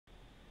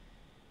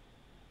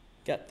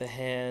Got the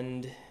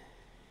hand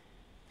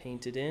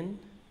painted in.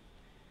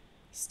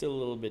 Still a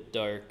little bit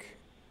dark,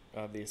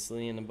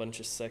 obviously, in a bunch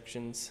of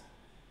sections.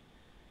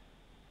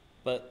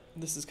 But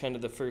this is kind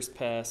of the first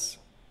pass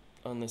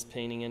on this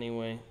painting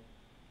anyway,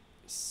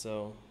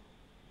 so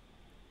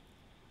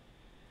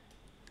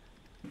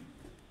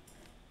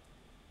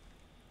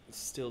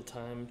still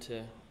time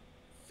to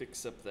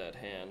fix up that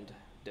hand.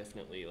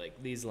 Definitely,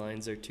 like, these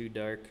lines are too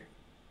dark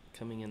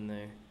coming in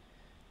there,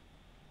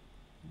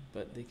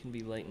 but they can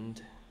be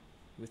lightened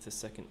with a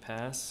second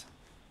pass.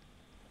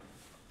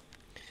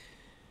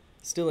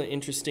 Still an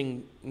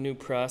interesting new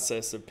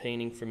process of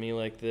painting for me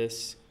like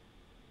this,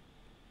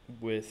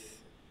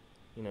 with,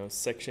 you know,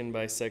 section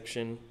by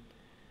section,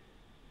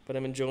 but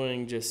I'm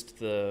enjoying just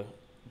the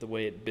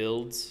way it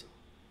builds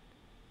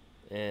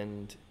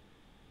and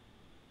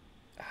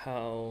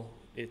how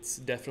it's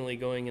definitely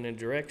going in a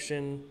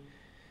direction.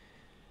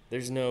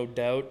 There's no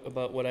doubt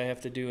about what I have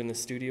to do in the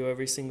studio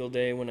every single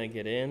day when I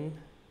get in,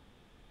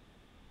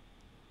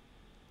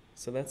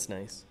 so that's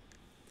nice.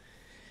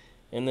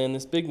 And then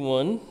this big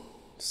one,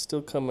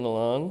 still coming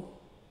along.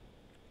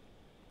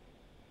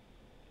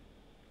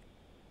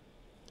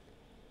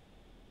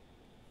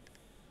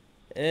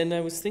 And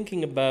I was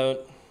thinking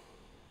about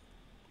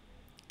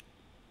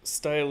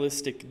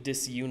stylistic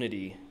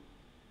disunity,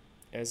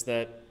 as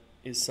that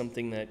is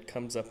something that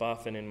comes up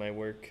often in my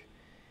work.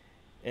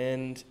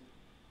 And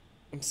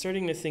I'm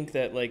starting to think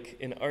that, like,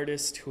 an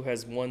artist who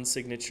has one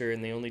signature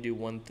and they only do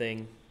one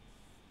thing,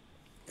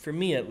 for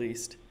me at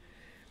least,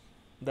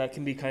 that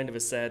can be kind of a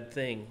sad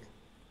thing.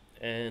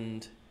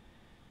 And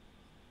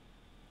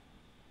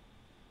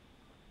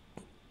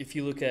if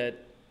you look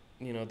at,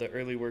 you know, the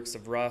early works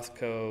of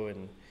Rothko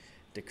and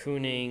de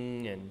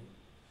Kooning and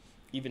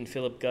even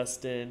Philip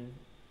Guston,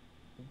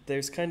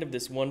 there's kind of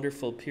this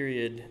wonderful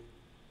period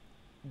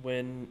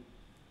when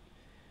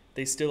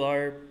they still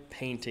are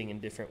painting in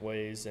different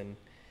ways and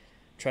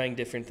trying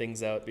different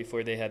things out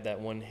before they had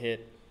that one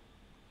hit.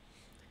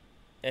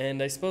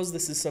 And I suppose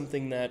this is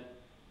something that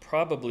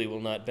probably will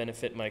not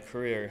benefit my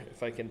career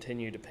if I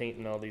continue to paint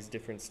in all these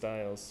different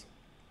styles,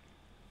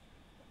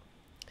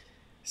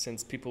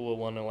 since people will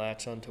want to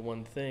latch onto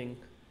one thing.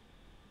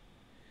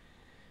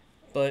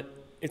 But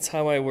it's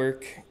how I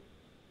work,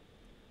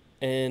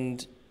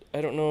 and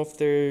I don't know if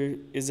there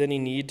is any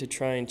need to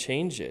try and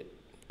change it.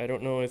 I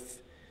don't know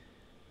if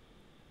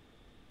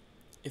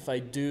I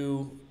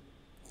do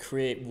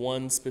create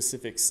one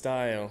specific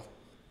style,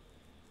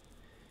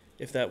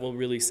 if that will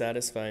really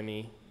satisfy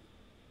me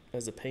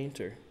as a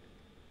painter.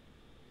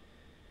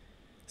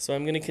 So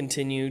I'm going to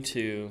continue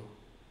to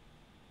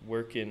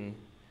work in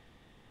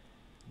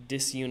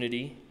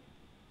disunity,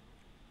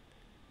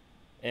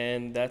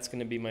 and that's going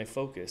to be my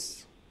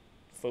focus.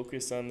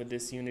 Focus on the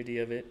disunity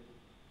of it.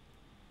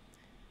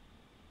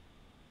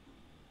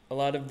 A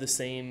lot of the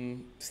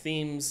same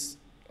themes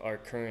are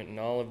current in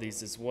all of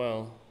these as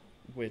well,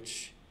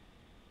 which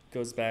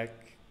goes back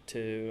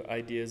to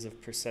ideas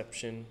of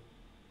perception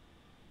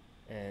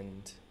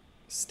and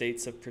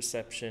states of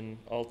perception,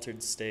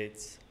 altered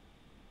states.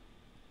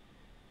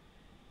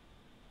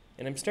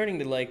 And I'm starting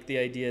to like the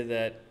idea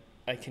that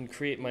I can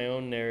create my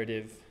own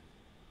narrative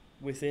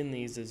within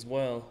these as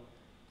well,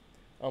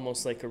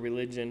 almost like a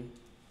religion.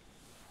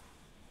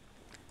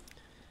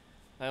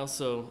 I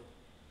also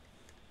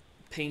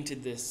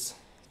painted this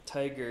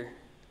tiger.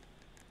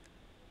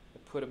 I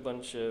put a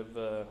bunch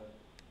of,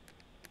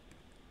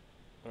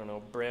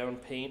 brown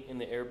paint in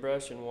the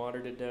airbrush and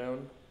watered it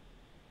down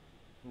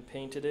and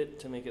painted it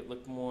to make it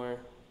look more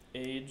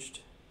aged,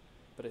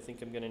 but I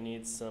think I'm going to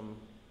need some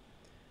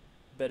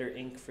better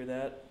ink for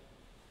that.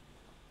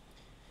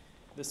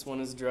 This one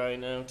is dry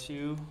now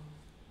too,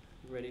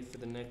 ready for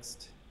the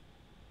next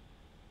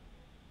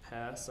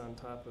pass on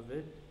top of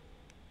it,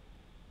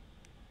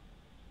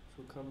 which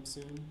will come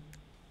soon.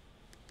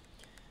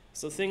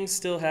 So things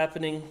still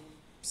happening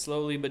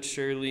slowly but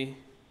surely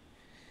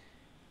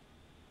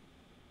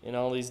in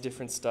all these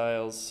different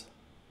styles.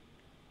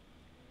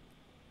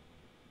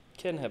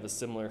 Can have a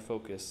similar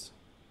focus.